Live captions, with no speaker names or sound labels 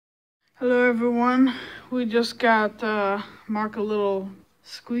Hello everyone, we just got Mark a little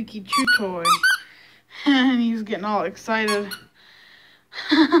squeaky chew toy and he's getting all excited.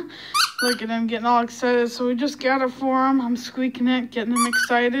 Look at him getting all excited. So we just got it for him. I'm squeaking it, getting him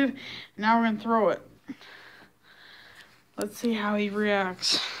excited. Now we're gonna throw it. Let's see how he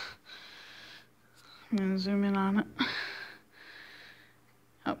reacts. I'm gonna zoom in on it.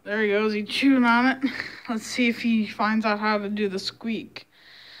 Oh, there he goes, he's chewing on it. Let's see if he finds out how to do the squeak.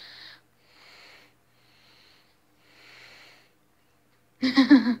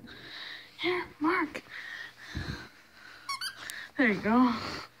 Here, Mark. There you go.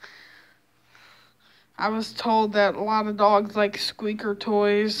 I was told that a lot of dogs like squeaker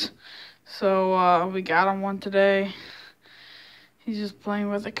toys, so we got him one today. He's just playing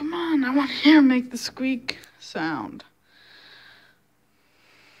with it. Come on, I want to hear him make the squeak sound.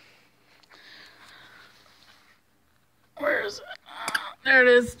 Where is it? There it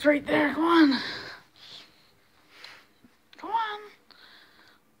is. It's right there. Come on. Come on.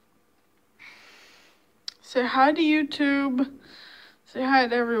 Say hi to YouTube. Say hi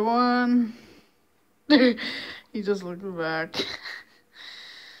to everyone. He just looked back.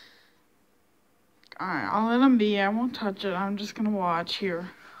 Alright, I'll let him be. I won't touch it. I'm just gonna watch here.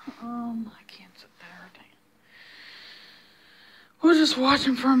 I can't sit there. Dang it. We'll just watch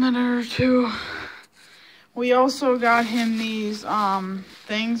him for a minute or two. We also got him these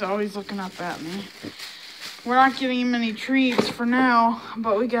things. Oh, he's looking up at me. We're not getting him any treats for now,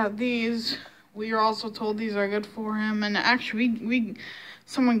 but we got these. We are also told these are good for him, and actually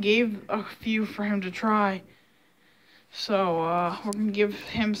someone gave a few for him to try. So we're gonna give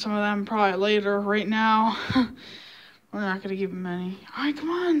him some of them probably later. Right now, we're not gonna give him any. All right, come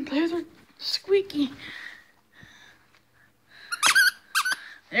on, there's our squeaky.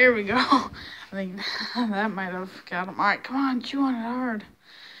 There we go. I think that might have got him. All right, come on, chew on it hard.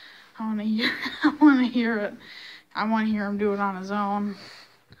 I want to hear it. I want to hear him do it on his own.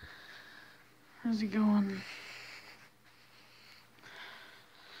 Where's he going?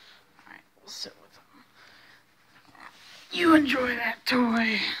 All right, we'll sit with him. You enjoy that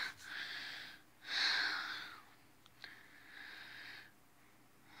toy.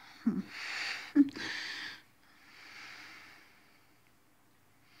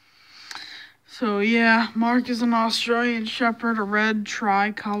 So yeah, Mark is an Australian Shepherd, a red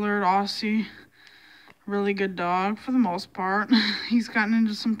tri-colored Aussie. Really good dog for the most part. He's gotten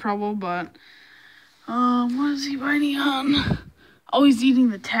into some trouble, but what is he biting on? Oh, he's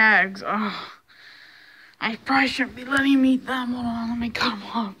eating the tags. Oh, I probably shouldn't be letting him eat them. Hold on, let me cut him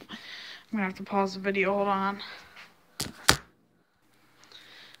off. I'm gonna have to pause the video. Hold on.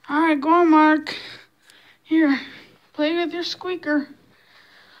 All right, go on, Mark. Here, play with your squeaker.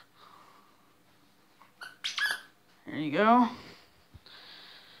 There you go.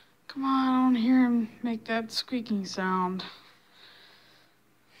 Come on, I want to hear him make that squeaking sound.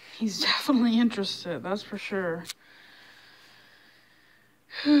 He's definitely interested, that's for sure.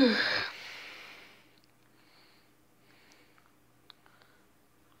 Whew.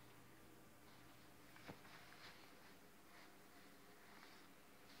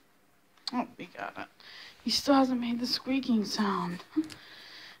 Oh, we got it. He still hasn't made the squeaking sound.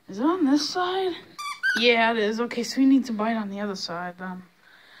 Is it on this side? Yeah, it is. Okay, so he needs to bite on the other side then.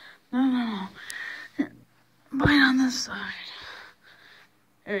 No. Here, bite on this side.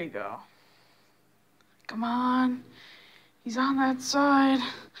 There you go. Come on. He's on that side.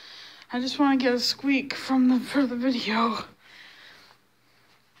 I just want to get a squeak for the video.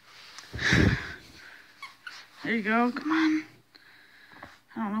 There you go. Come on.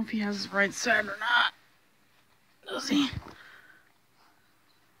 I don't know if he has the right side or not. Does he?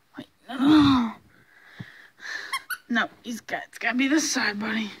 Wait, no. No, it's got to be this side,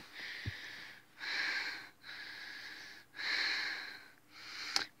 buddy.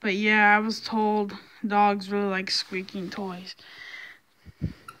 But yeah, I was told dogs really like squeaking toys.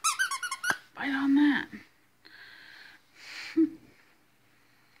 Bite on that.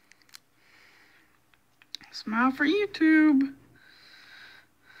 Smile for YouTube.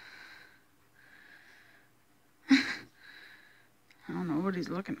 I don't know what he's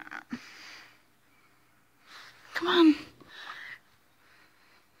looking at. Come on.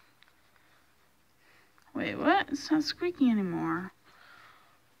 Wait, what? It's not squeaking anymore.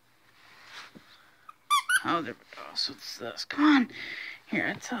 Oh, there we go. So it's this. Come on. Here,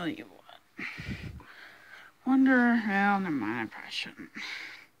 I tell you what. Well, never mind. I probably shouldn't.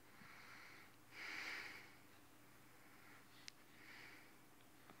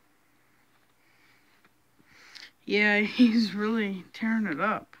 Yeah, he's really tearing it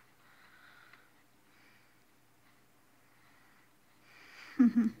up.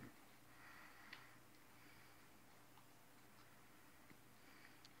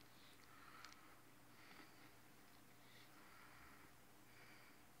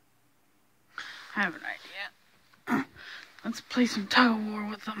 I have an idea. Let's play some tug of war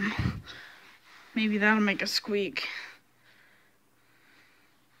with them. Maybe that'll make a squeak.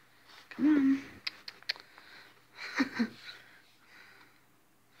 Come on.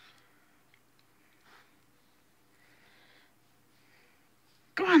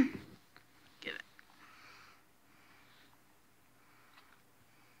 Come on. Get it.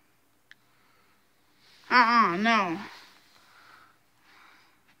 No.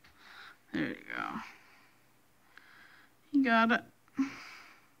 There you go. You got it.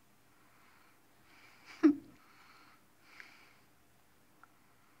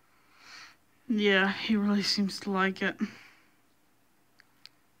 Yeah, he really seems to like it.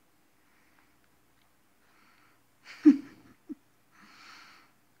 I'm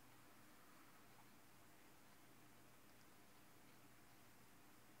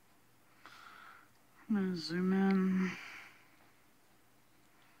gonna zoom in.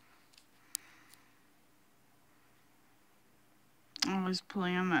 Always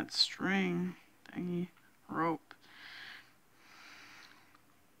pulling on that string thingy, rope.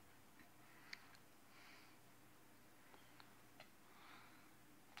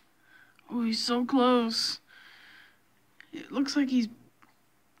 Oh, he's so close. It looks like he's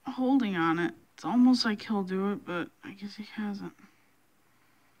holding on it. It's almost like he'll do it, but I guess he hasn't.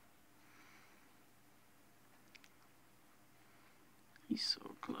 He's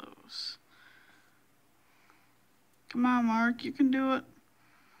so close. Come on, Mark, you can do it.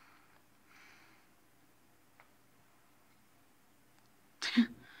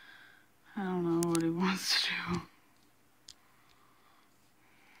 I don't know what he wants to do.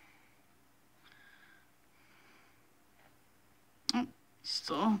 Oh,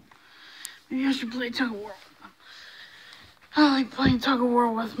 still. Maybe I should play tug of war with him. I like playing tug of war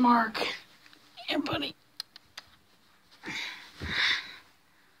with Mark. Yeah, buddy.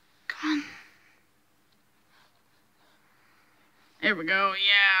 Come on. There we go.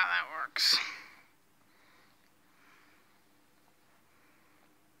 Yeah, that works.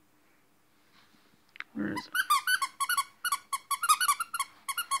 Where is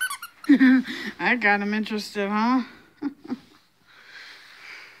it? I got him interested, huh?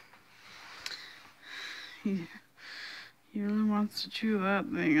 He really wants to chew that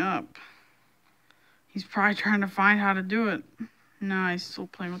thing up. He's probably trying to find how to do it. No, he's still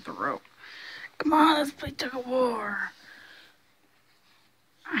playing with the rope. Come on, let's play tug of war.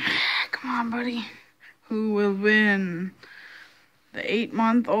 Come on, buddy. Who will win? The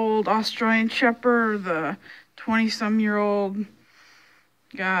 8-month-old Australian Shepherd or the 20-some-year-old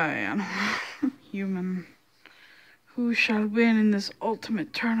guy? I don't know. Human. Who shall win in this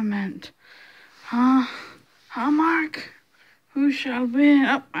ultimate tournament? Huh? Huh, Mark? Who shall win?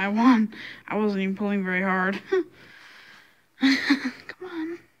 Oh, I won. I wasn't even pulling very hard. Come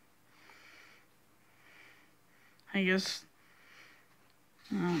on. I guess.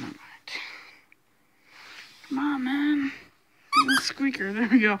 Oh, never mind. Come on, man. The squeaker. There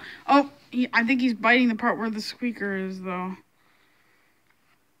we go. Oh, I think he's biting the part where the squeaker is, though.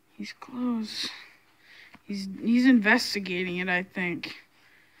 He's close. He's investigating it, I think.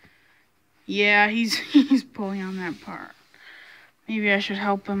 Yeah, he's pulling on that part. Maybe I should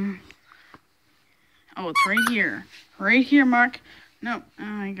help him. Oh, it's right here. Right here, Mark. No, oh,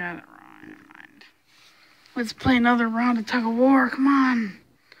 I got it wrong. Never mind. Let's play another round of tug of war. Come on.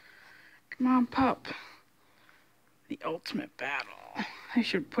 Come on, pup. The ultimate battle. I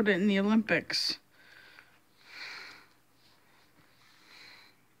should put it in the Olympics.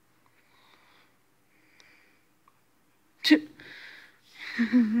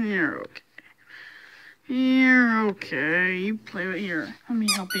 You're okay. You're okay. You play with here. Let me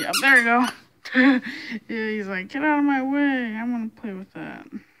help you up. There you go. Yeah, he's like, get out of my way. I want to play with that.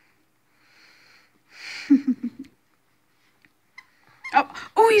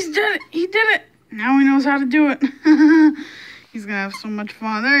 Oh, he's did it. He did it. Now he knows how to do it. He's going to have so much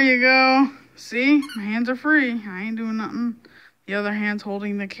fun. There you go. See? My hands are free. I ain't doing nothing. The other hand's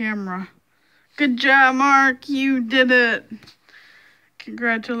holding the camera. Good job, Mark. You did it.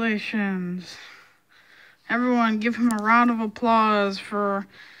 Congratulations. Everyone, give him a round of applause for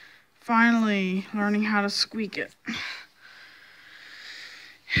finally learning how to squeak it.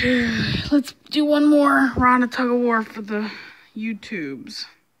 Let's do one more round of tug of war for the YouTubes.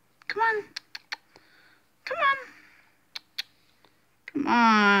 Come on. Come on. Come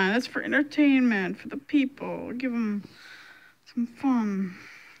on. That's for entertainment, for the people. Give them some fun.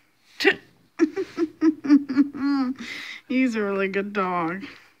 He's a really good dog.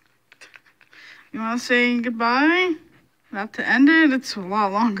 You want to say goodbye? About to end it? It's a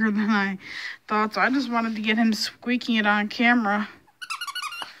lot longer than I thought, so I just wanted to get him squeaking it on camera.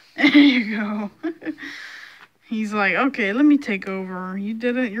 There you go. He's like, okay, let me take over. You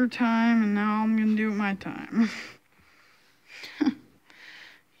did it your time, and now I'm going to do it my time.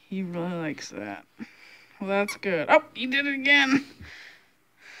 He really likes that. Well, that's good. Oh, he did it again.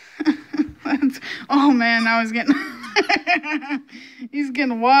 Oh, man, now he's getting... he's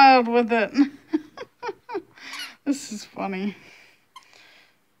getting wild with it. This is funny.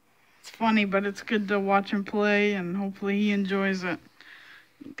 It's funny, but it's good to watch him play, and hopefully he enjoys it.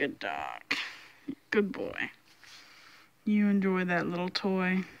 Good dog. Good boy. You enjoy that little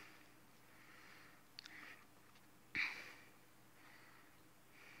toy.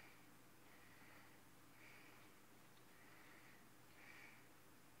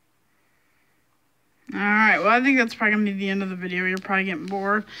 Alright, well, I think that's probably going to be the end of the video. You're probably getting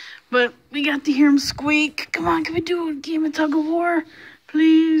bored. But we got to hear him squeak. Come on, can we do a game of tug of war?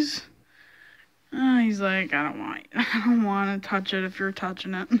 Please? Oh, he's like, I don't want to touch it if you're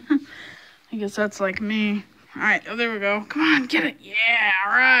touching it. I guess that's like me. Alright, oh, there we go. Come on, get it. Yeah,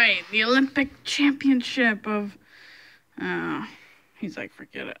 alright. The Olympic championship of... he's like,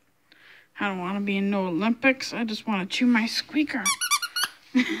 forget it. I don't want to be in no Olympics. I just want to chew my squeaker.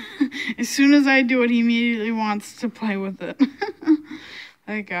 As soon as I do it, he immediately wants to play with it.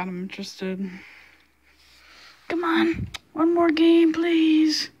 I got him interested. Come on, one more game,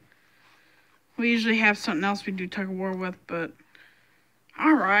 please. We usually have something else we do tug of war with, but...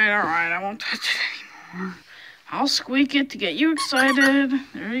 Alright, I won't touch it anymore. I'll squeak it to get you excited.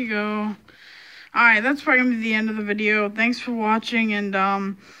 There you go. Alright, that's probably going to be the end of the video. Thanks for watching, and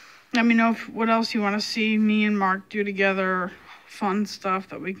let me know what else you want to see me and Mark do together. Fun stuff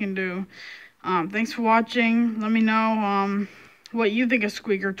that we can do. Thanks for watching. Let me know what you think of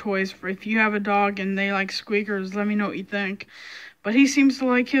squeaker toys. If you have a dog and they like squeakers, let me know what you think. But he seems to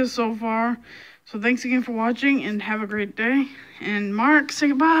like his so far. So thanks again for watching, and have a great day. And Mark, say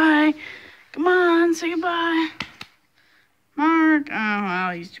goodbye. Come on, say goodbye. Mark. Oh,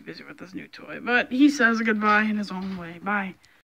 well, he's too busy with this new toy. But he says goodbye in his own way. Bye.